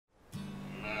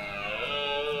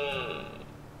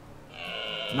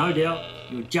No doubt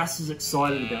you're just as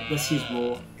excited about this year's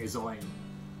Raw as I am.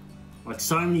 Like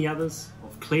so many others,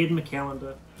 I've cleared my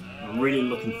calendar and I'm really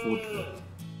looking forward to it.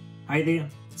 Hey there,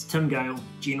 it's Tim Gale,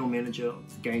 General Manager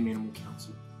of the Game Animal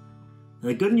Council. Now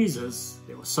the good news is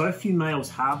there were so few males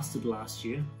harvested last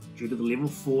year due to the level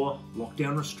 4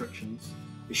 lockdown restrictions.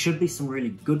 There should be some really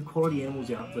good quality animals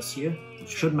out this year, which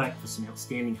should make for some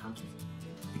outstanding hunting.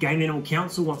 The Game Animal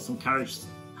Council wants to encourage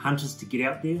hunters to get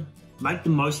out there, make the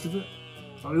most of it,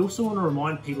 but we also want to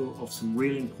remind people of some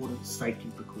really important safety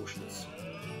precautions.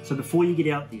 So before you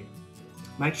get out there,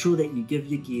 make sure that you give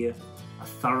your gear a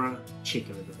thorough check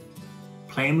over.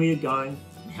 Plan where you're going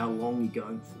and how long you're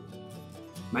going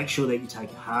for. Make sure that you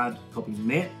take a hard copy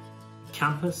map,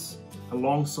 compass,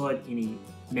 alongside any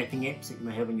mapping apps that you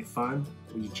may have on your phone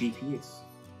or your GPS.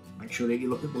 Make sure that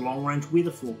you look at the long-range weather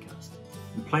forecast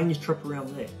and plan your trip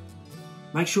around that.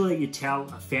 Make sure that you tell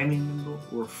a family member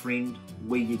or a friend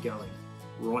where you're going.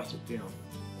 Write it down.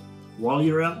 While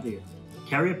you're out there,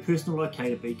 carry a personal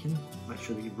locator beacon, make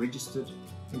sure that you've registered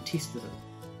and tested it.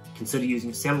 Consider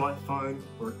using a satellite phone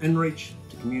or an inReach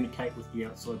to communicate with the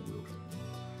outside world.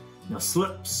 Now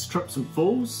slips, trips and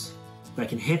falls, they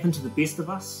can happen to the best of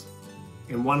us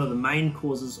and one of the main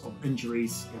causes of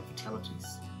injuries and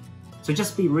fatalities. So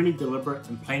just be really deliberate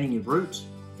in planning your route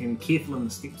and careful in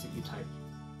the steps that you take.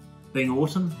 Being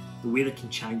autumn, the weather can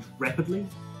change rapidly.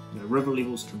 River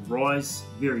levels can rise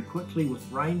very quickly with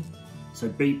rain, so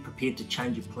be prepared to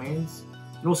change your plans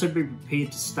and also be prepared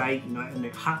to stay in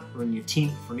that hut or in your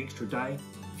tent for an extra day.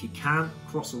 If you can't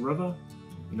cross a river,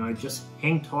 just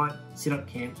hang tight, set up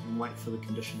camp and wait for the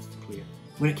conditions to clear.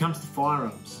 When it comes to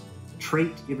firearms,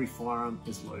 treat every firearm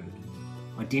as loaded.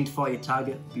 Identify your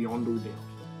target beyond all doubt.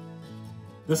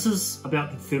 This is about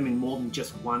confirming more than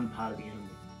just one part of the animal.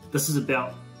 This is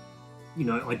about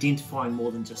identifying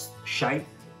more than just shape,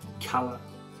 colour,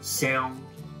 sound,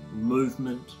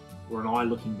 movement, or an eye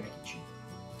looking back at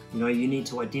you. You need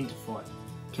to identify,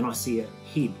 can I see a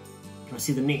head? Can I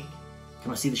see the neck?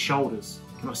 Can I see the shoulders?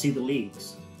 Can I see the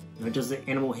legs? Does the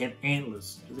animal have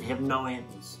antlers? Does it have no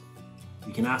antlers?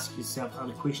 You can ask yourself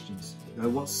other questions.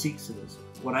 What sex it is?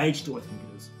 What age do I think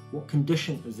it is? What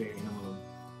condition is that animal in?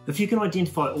 If you can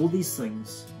identify all these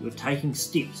things, you're taking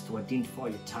steps to identify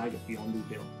your target beyond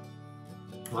all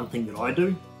doubt. One thing that I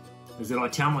do is that I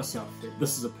tell myself that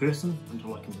this is a person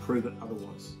until I can prove it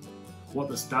otherwise. What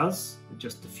this does, it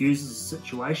just diffuses the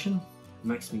situation, it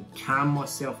makes me calm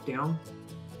myself down,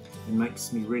 and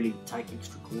makes me really take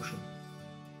extra caution.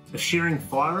 If sharing a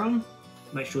firearm,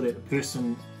 make sure that the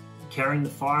person carrying the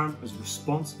firearm is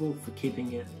responsible for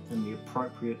keeping it in the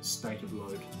appropriate state of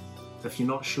load. If you're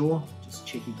not sure, just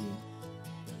check again.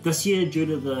 This year, due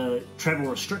to the travel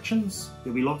restrictions,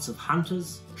 there'll be lots of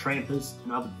hunters, trampers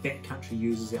and other backcountry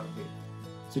users out there.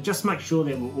 So just make sure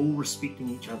that we're all respecting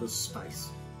each other's space.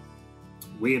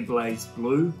 Wear blaze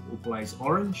blue or blaze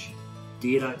orange.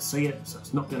 Deer don't see it, so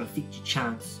it's not going to affect your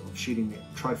chance of shooting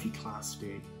that trophy class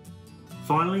stag.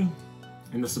 Finally,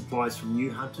 and this applies from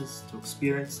new hunters to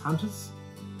experienced hunters,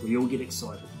 we all get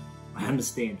excited. I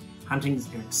understand, hunting is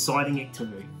an exciting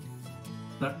activity,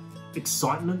 but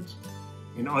excitement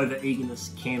and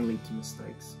over-eagerness can lead to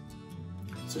mistakes.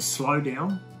 So slow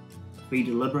down, be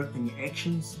deliberate in your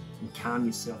actions and calm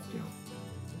yourself down.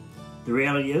 The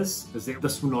reality is that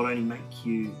this will not only make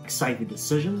you make safer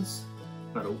decisions,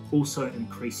 but it will also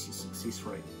increase your success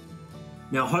rate.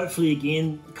 Now hopefully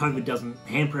again, COVID doesn't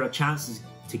hamper our chances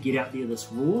to get out there this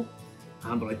raw,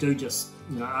 but I do just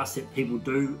ask that people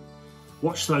do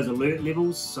watch those alert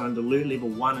levels. So under alert level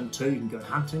 1 and 2 you can go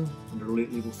hunting, under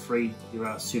alert level 3 there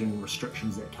are certain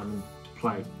restrictions that come into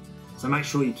play. So make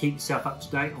sure you keep yourself up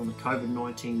to date on the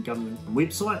COVID-19 government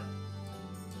website.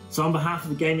 So on behalf of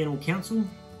the Game Animal Council,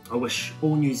 I wish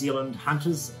all New Zealand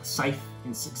hunters a safe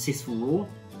and successful raw.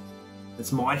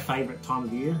 It's my favourite time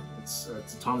of the year. It's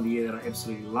a time of the year that I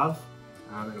absolutely love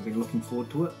and I've been looking forward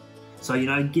to it. So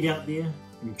get out there,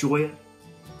 enjoy it,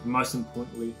 and most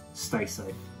importantly, stay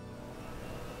safe.